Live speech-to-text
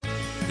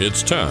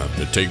It's time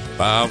to take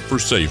 5 for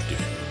safety.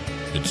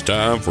 It's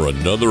time for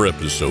another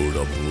episode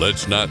of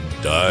Let's Not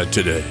Die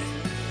Today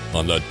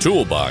on the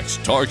Toolbox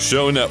Talk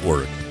Show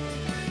Network.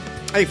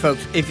 Hey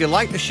folks, if you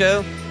like the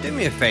show, do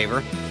me a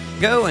favor.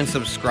 Go and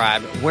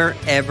subscribe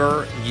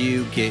wherever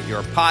you get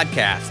your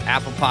podcasts.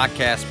 Apple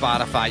Podcasts,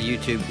 Spotify,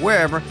 YouTube,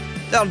 wherever.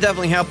 That'll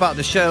definitely help out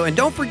the show. And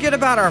don't forget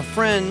about our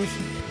friends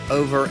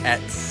over at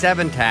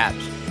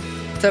 7taps.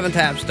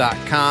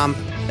 7taps.com.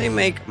 They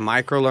make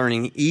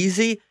microlearning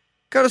easy.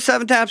 Go to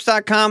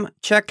 7taps.com.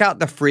 Check out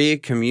the free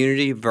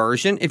community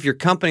version. If your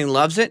company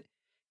loves it,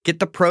 get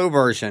the pro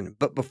version.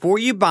 But before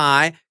you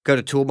buy, go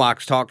to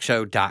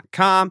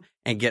toolboxtalkshow.com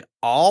and get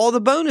all the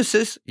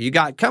bonuses you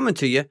got coming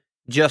to you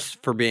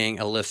just for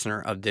being a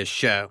listener of this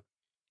show.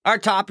 Our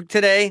topic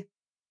today,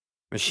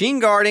 machine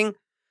guarding.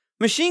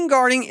 Machine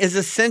guarding is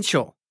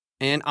essential.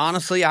 And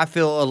honestly, I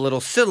feel a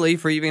little silly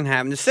for even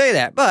having to say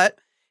that. But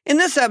in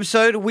this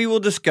episode, we will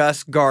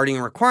discuss guarding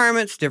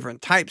requirements,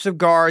 different types of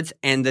guards,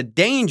 and the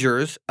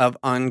dangers of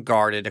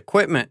unguarded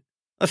equipment.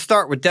 Let's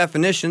start with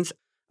definitions.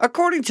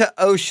 According to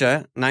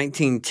OSHA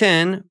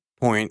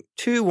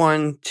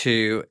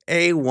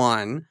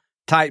 1910.212A1,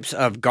 types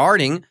of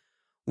guarding,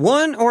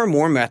 one or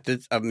more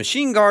methods of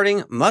machine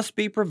guarding must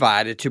be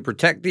provided to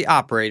protect the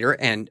operator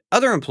and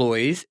other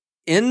employees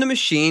in the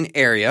machine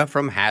area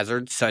from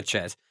hazards such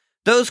as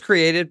those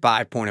created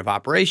by point of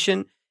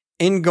operation,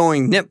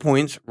 ingoing nip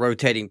points,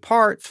 rotating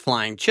parts,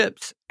 flying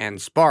chips,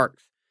 and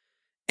sparks.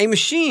 A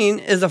machine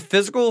is a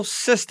physical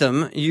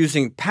system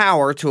using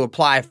power to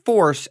apply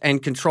force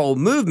and control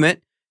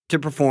movement to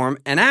perform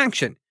an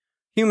action.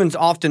 Humans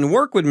often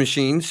work with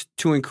machines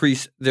to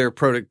increase their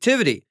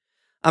productivity.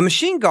 A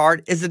machine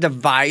guard is a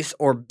device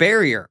or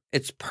barrier.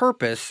 Its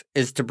purpose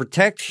is to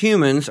protect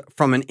humans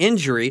from an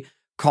injury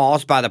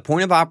caused by the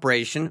point of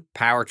operation,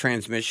 power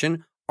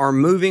transmission, or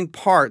moving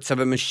parts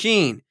of a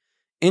machine.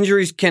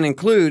 Injuries can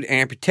include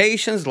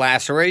amputations,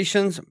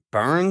 lacerations,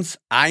 burns,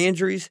 eye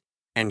injuries,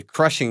 and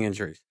crushing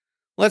injuries.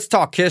 Let's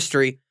talk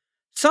history.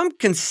 Some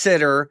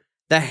consider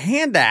the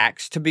hand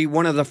axe to be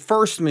one of the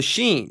first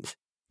machines.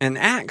 An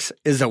axe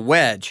is a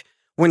wedge.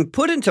 When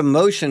put into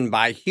motion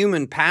by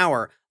human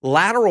power,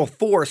 lateral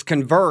force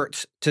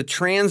converts to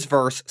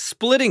transverse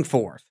splitting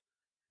force.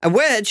 A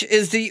wedge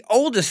is the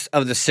oldest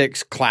of the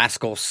 6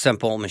 classical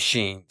simple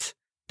machines.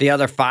 The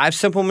other 5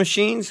 simple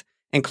machines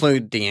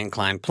include the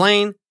inclined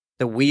plane,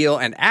 the wheel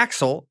and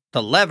axle,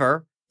 the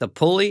lever, the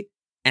pulley,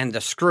 and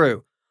the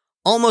screw.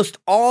 Almost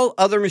all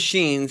other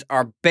machines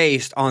are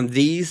based on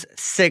these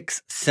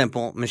 6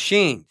 simple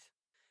machines.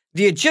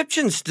 The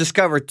Egyptians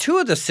discovered 2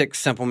 of the 6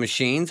 simple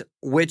machines,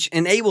 which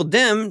enabled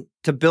them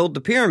to build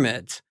the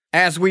pyramids.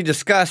 As we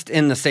discussed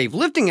in the safe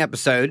lifting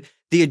episode,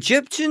 the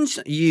Egyptians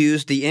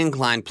used the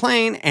inclined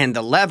plane and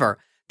the lever.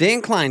 The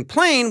inclined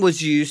plane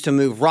was used to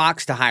move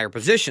rocks to higher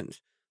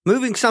positions.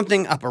 Moving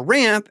something up a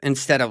ramp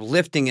instead of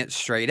lifting it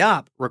straight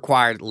up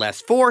required less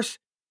force,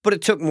 but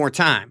it took more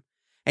time.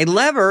 A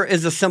lever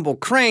is a simple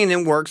crane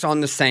and works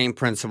on the same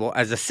principle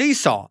as a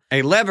seesaw.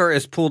 A lever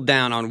is pulled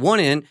down on one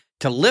end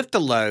to lift a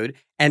load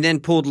and then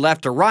pulled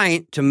left or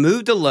right to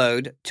move the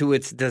load to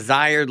its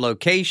desired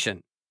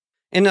location.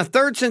 In the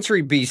 3rd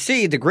century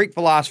BC, the Greek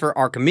philosopher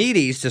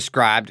Archimedes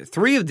described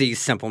 3 of these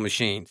simple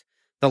machines,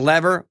 the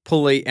lever,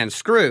 pulley, and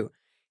screw.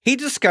 He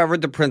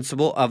discovered the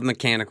principle of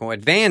mechanical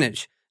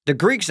advantage. The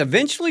Greeks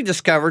eventually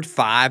discovered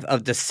 5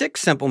 of the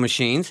 6 simple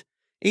machines.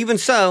 Even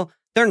so,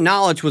 their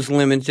knowledge was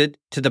limited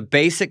to the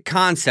basic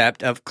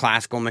concept of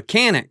classical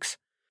mechanics.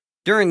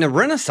 During the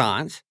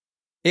Renaissance,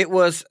 it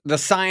was the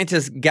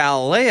scientist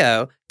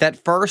Galileo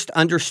that first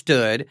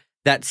understood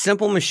that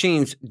simple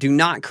machines do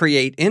not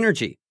create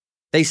energy.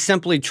 They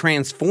simply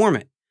transform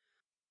it.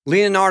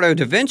 Leonardo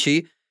da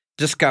Vinci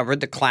discovered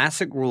the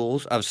classic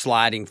rules of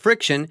sliding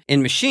friction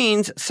in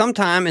machines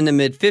sometime in the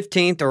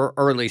mid-15th or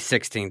early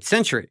 16th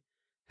century.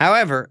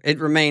 However, it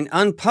remained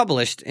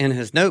unpublished in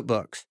his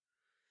notebooks.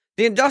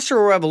 The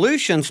Industrial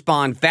Revolution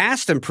spawned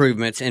vast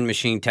improvements in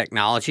machine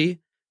technology.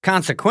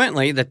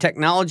 Consequently, the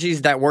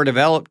technologies that were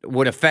developed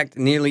would affect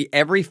nearly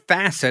every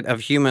facet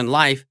of human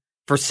life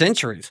for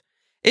centuries.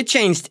 It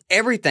changed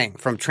everything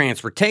from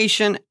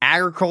transportation,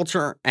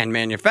 agriculture, and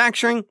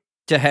manufacturing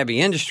to heavy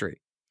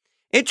industry.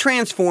 It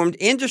transformed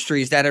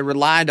industries that had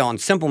relied on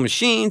simple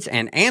machines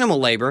and animal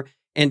labor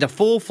into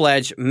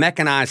full-fledged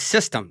mechanized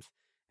systems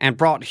and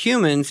brought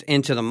humans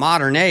into the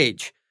modern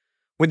age.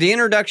 With the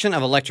introduction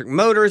of electric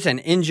motors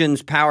and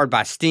engines powered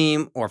by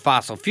steam or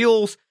fossil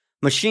fuels,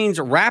 machines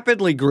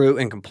rapidly grew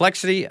in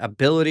complexity,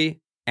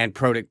 ability, and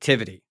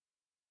productivity.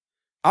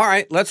 All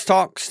right, let's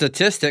talk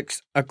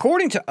statistics.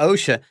 According to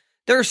OSHA,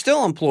 there are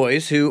still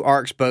employees who are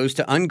exposed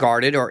to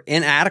unguarded or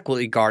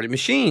inadequately guarded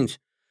machines.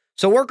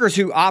 So workers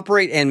who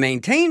operate and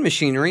maintain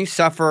machinery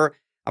suffer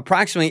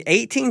approximately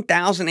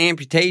 18,000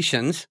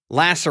 amputations,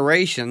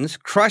 lacerations,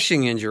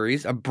 crushing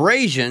injuries,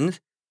 abrasions,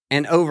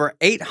 and over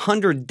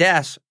 800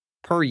 deaths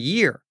per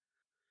year.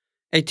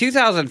 A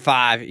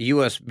 2005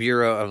 U.S.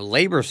 Bureau of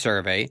Labor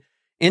survey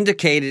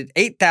indicated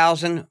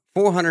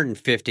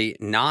 8,450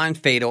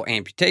 non-fatal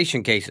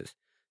amputation cases.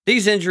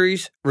 These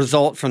injuries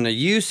result from the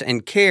use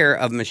and care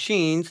of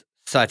machines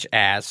such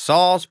as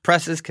saws,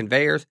 presses,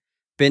 conveyors,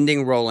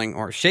 bending, rolling,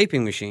 or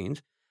shaping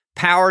machines,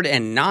 powered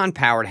and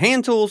non-powered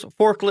hand tools,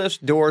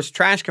 forklifts, doors,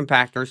 trash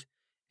compactors,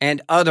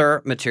 and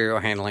other material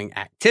handling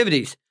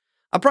activities.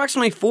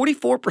 Approximately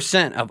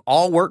 44% of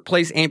all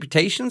workplace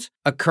amputations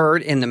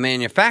occurred in the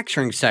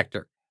manufacturing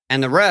sector,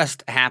 and the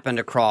rest happened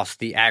across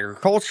the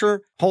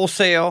agriculture,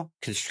 wholesale,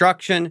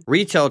 construction,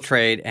 retail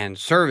trade, and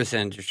service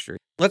industry.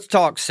 Let's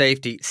talk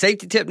safety.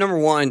 Safety tip number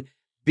 1,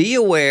 be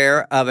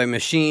aware of a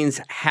machine's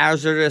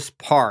hazardous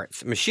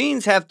parts.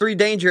 Machines have 3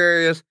 danger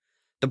areas: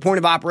 the point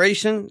of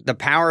operation, the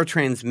power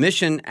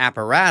transmission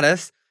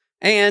apparatus,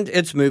 and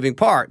its moving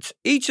parts.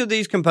 Each of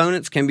these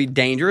components can be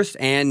dangerous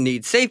and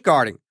need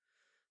safeguarding.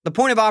 The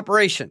point of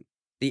operation,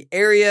 the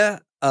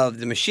area of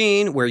the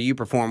machine where you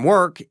perform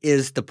work,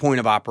 is the point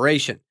of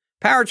operation.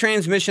 Power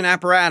transmission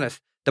apparatus,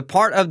 the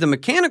part of the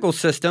mechanical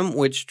system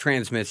which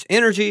transmits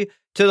energy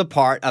to the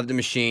part of the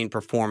machine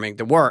performing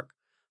the work.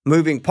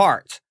 Moving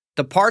parts,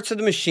 the parts of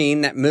the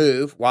machine that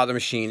move while the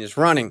machine is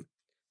running.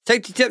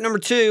 Safety tip number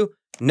 2,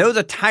 know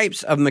the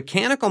types of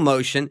mechanical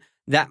motion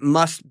that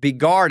must be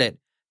guarded.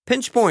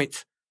 Pinch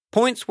points,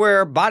 points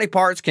where body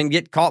parts can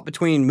get caught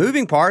between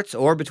moving parts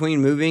or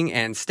between moving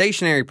and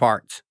stationary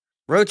parts.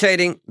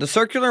 Rotating, the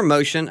circular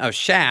motion of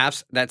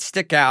shafts that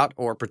stick out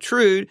or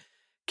protrude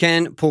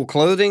can pull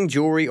clothing,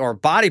 jewelry, or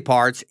body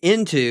parts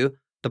into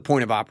the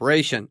point of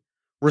operation.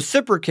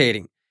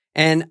 Reciprocating,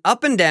 an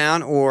up and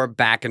down or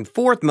back and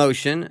forth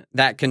motion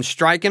that can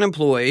strike an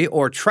employee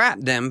or trap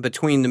them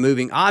between the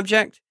moving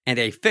object and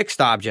a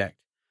fixed object.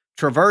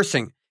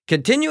 Traversing,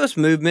 continuous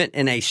movement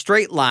in a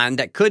straight line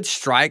that could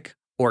strike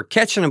or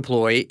catch an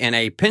employee in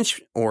a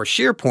pinch or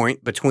shear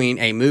point between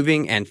a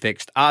moving and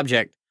fixed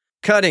object.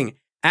 Cutting,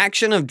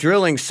 action of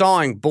drilling,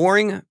 sawing,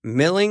 boring,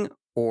 milling,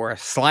 or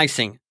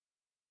slicing.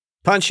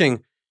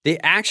 Punching, the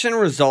action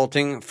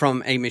resulting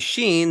from a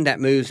machine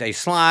that moves a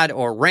slide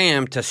or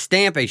ram to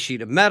stamp a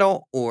sheet of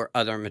metal or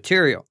other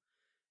material.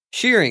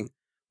 Shearing,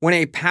 when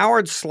a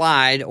powered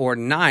slide or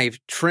knife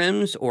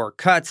trims or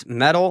cuts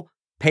metal,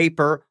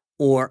 paper,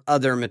 or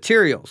other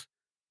materials.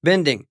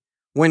 Bending,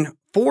 when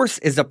force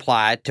is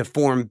applied to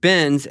form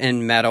bends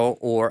in metal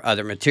or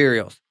other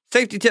materials.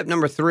 Safety tip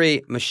number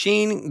 3,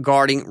 machine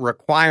guarding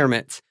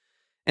requirements.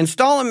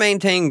 Install and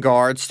maintain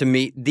guards to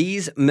meet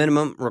these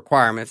minimum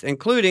requirements,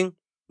 including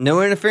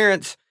no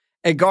interference.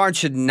 A guard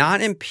should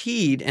not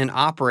impede an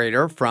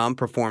operator from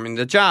performing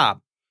the job.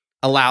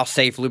 Allow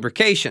safe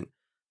lubrication.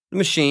 The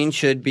machine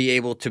should be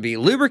able to be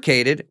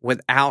lubricated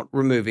without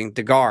removing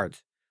the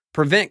guards.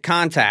 Prevent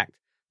contact.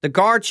 The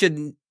guard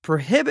should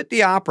prohibit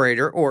the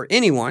operator or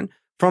anyone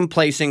from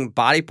placing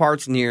body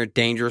parts near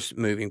dangerous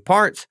moving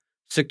parts.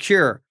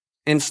 Secure.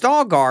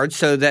 Install guards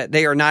so that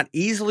they are not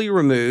easily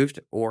removed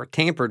or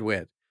tampered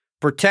with.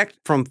 Protect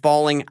from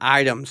falling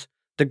items.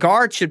 The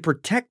guard should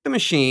protect the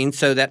machine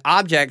so that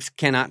objects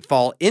cannot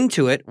fall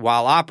into it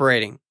while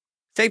operating.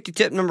 Safety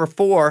tip number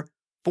 4,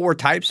 4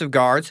 types of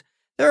guards.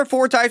 There are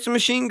 4 types of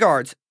machine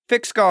guards.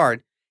 Fixed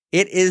guard.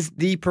 It is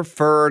the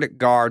preferred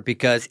guard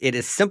because it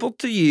is simple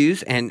to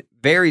use and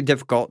very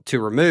difficult to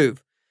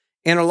remove.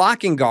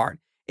 Interlocking guard.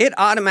 It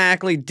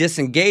automatically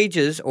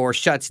disengages or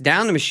shuts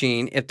down the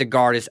machine if the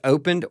guard is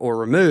opened or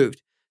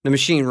removed. The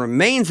machine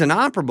remains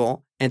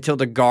inoperable until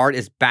the guard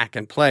is back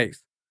in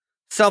place.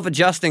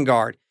 Self-adjusting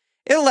guard.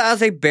 It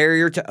allows a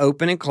barrier to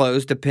open and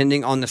close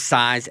depending on the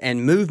size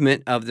and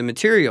movement of the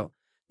material.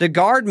 The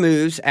guard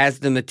moves as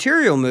the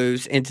material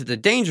moves into the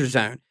danger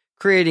zone,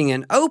 creating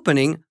an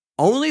opening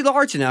only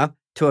large enough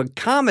to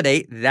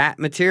accommodate that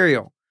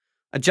material.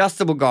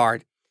 Adjustable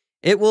guard.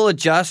 It will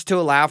adjust to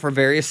allow for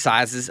various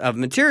sizes of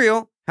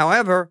material.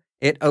 However,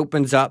 it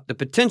opens up the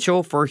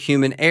potential for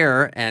human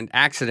error and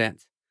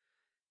accidents.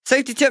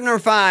 Safety tip number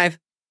 5,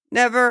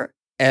 never,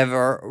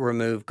 ever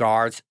remove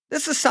guards.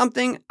 This is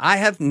something I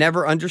have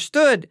never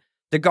understood.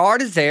 The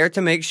guard is there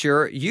to make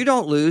sure you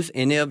don't lose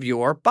any of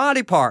your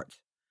body parts.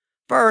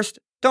 First,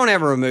 don't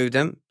ever remove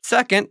them.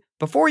 Second,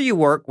 before you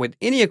work with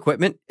any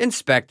equipment,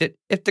 inspect it.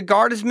 If the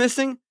guard is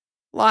missing,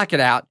 lock it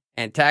out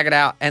and tag it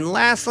out. And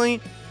lastly,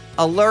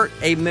 alert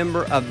a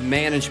member of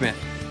management.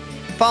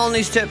 Following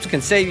these tips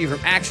can save you from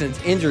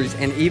accidents, injuries,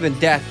 and even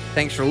death.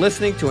 Thanks for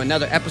listening to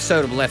another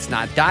episode of Let's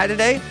Not Die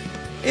Today.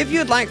 If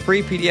you'd like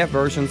free PDF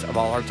versions of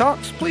all our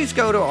talks, please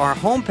go to our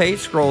homepage,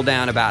 scroll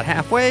down about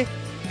halfway,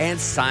 and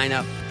sign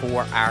up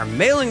for our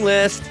mailing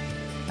list.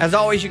 As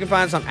always, you can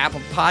find us on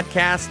Apple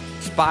Podcasts,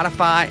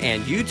 Spotify,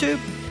 and YouTube.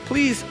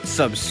 Please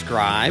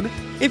subscribe.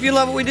 If you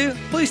love what we do,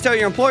 please tell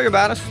your employer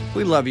about us.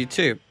 We love you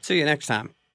too. See you next time.